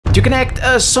To connect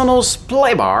a Sonos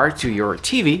PlayBar to your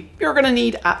TV, you're gonna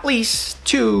need at least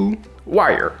 2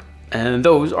 wires, and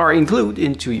those are included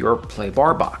into your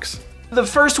PlayBar box. The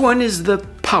first one is the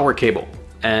power cable,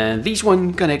 and these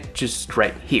one connect just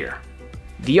right here.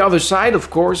 The other side, of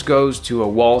course, goes to a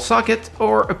wall socket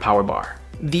or a power bar.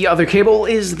 The other cable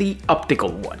is the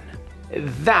optical one.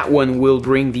 That one will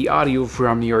bring the audio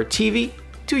from your TV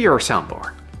to your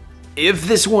soundbar. If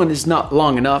this one is not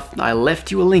long enough, I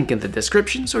left you a link in the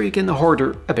description so you can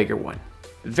order a bigger one.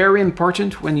 Very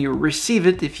important, when you receive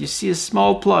it, if you see a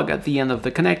small plug at the end of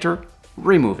the connector,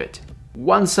 remove it.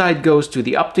 One side goes to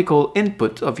the optical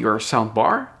input of your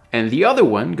soundbar, and the other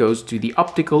one goes to the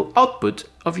optical output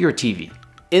of your TV.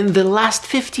 In the last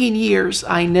 15 years,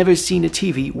 I never seen a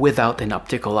TV without an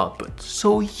optical output,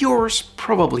 so yours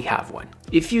probably have one.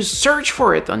 If you search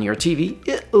for it on your TV,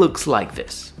 it looks like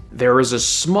this. There is a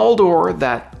small door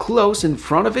that closes in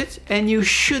front of it, and you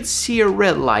should see a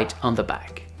red light on the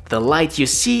back. The light you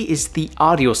see is the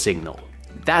audio signal.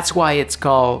 That's why it's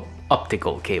called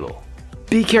optical cable.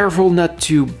 Be careful not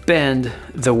to bend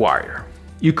the wire.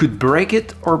 You could break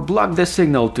it or block the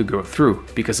signal to go through,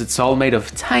 because it's all made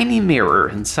of tiny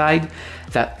mirrors inside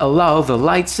that allow the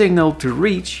light signal to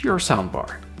reach your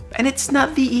soundbar. And it's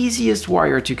not the easiest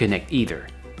wire to connect either.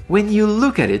 When you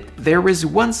look at it, there is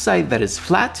one side that is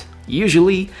flat,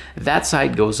 usually that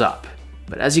side goes up.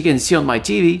 But as you can see on my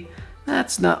TV,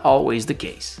 that's not always the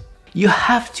case. You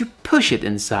have to push it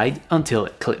inside until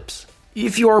it clips.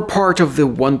 If you are part of the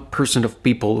 1% of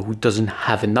people who doesn't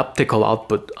have an optical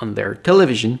output on their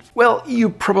television, well, you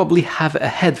probably have a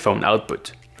headphone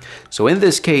output. So in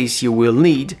this case, you will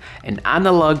need an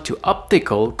analog to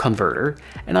optical converter,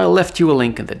 and I left you a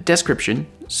link in the description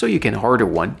so you can order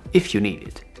one if you need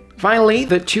it. Finally,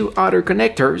 the 2 other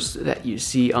connectors that you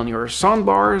see on your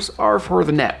soundbars are for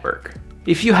the network.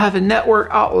 If you have a network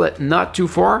outlet not too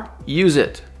far, use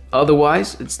it.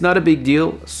 Otherwise, it's not a big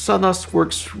deal. Sonos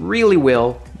works really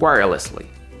well wirelessly,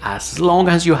 as long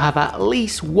as you have at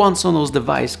least one Sonos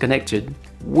device connected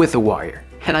with a wire.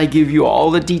 And I give you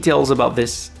all the details about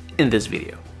this in this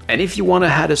video. And if you want to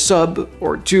add a sub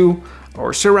or 2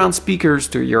 or surround speakers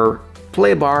to your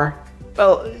PlayBar,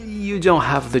 well, you don't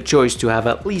have the choice to have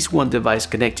at least one device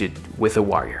connected with a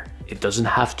wire. It doesn't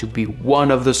have to be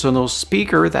one of the Sonos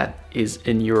speaker that is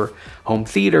in your home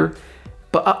theater,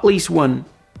 but at least one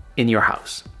in your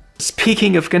house.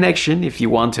 Speaking of connection, if you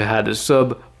want to add a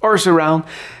sub or surround,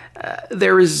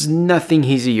 there is nothing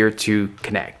easier to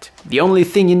connect. The only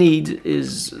thing you need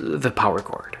is the power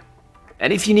cord.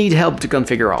 And if you need help to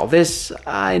configure all this,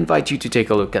 I invite you to take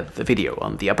a look at the video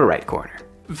on the upper right corner.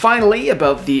 Finally,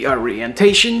 about the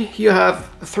orientation, you have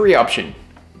 3 options.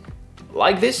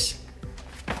 Like this,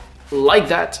 like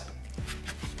that,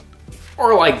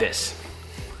 or like this.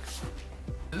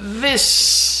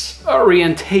 This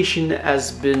orientation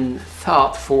has been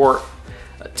thought for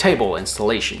a table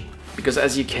installation, because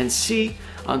as you can see,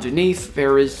 underneath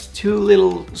there is 2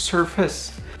 little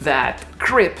surfaces that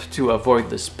grip to avoid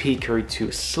the speaker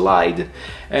to slide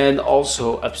and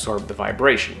also absorb the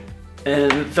vibration.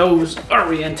 And those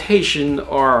orientation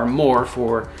are more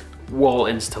for wall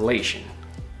installation.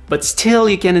 But still,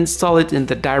 you can install it in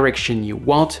the direction you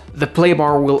want. The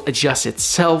PlayBar will adjust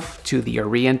itself to the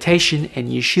orientation,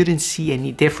 and you shouldn't see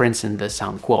any difference in the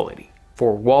sound quality.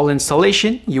 For wall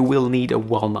installation, you will need a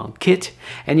wall mount kit,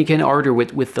 and you can order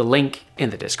it with the link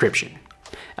in the description.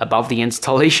 About the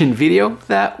installation video,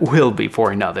 that will be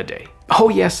for another day. Oh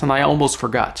yes, and I almost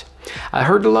forgot. I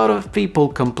heard a lot of people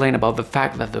complain about the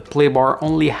fact that the PlayBar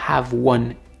only have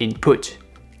one input,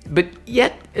 but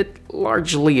yet it's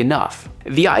largely enough.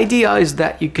 The idea is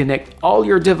that you connect all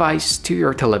your devices to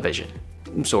your television.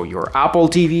 So your Apple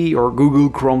TV or Google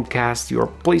Chromecast, your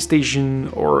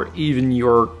PlayStation, or even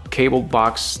your cable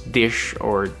box, dish,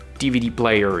 or DVD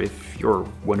player if you're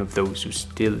one of those who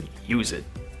still use it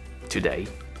today.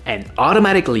 And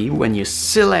automatically, when you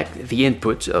select the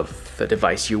input of the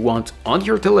device you want on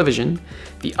your television,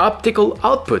 the optical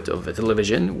output of the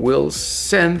television will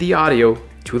send the audio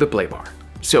to the PlayBar.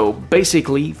 So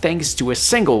basically, thanks to a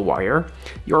single wire,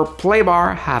 your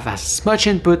PlayBar have as much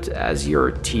input as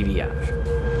your TV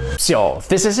have. So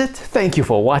this is it. Thank you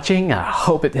for watching. I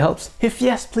hope it helps. If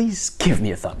yes, please give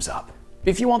me a thumbs up.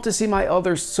 If you want to see my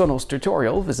other Sonos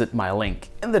tutorial, visit my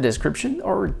link in the description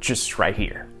or just right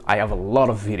here. I have a lot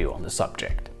of video on the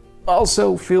subject.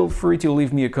 Also, feel free to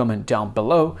leave me a comment down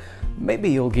below. Maybe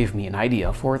you'll give me an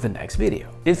idea for the next video.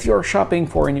 If you're shopping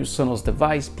for a new Sonos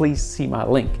device, please see my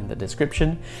link in the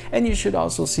description, and you should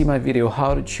also see my video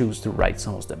how to choose the right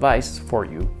Sonos device for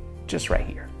you just right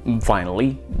here.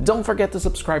 Finally, don't forget to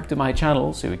subscribe to my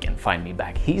channel so you can find me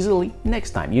back easily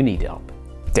next time you need help.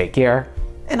 Take care,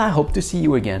 and I hope to see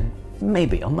you again,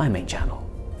 maybe on my main channel.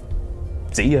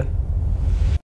 See ya!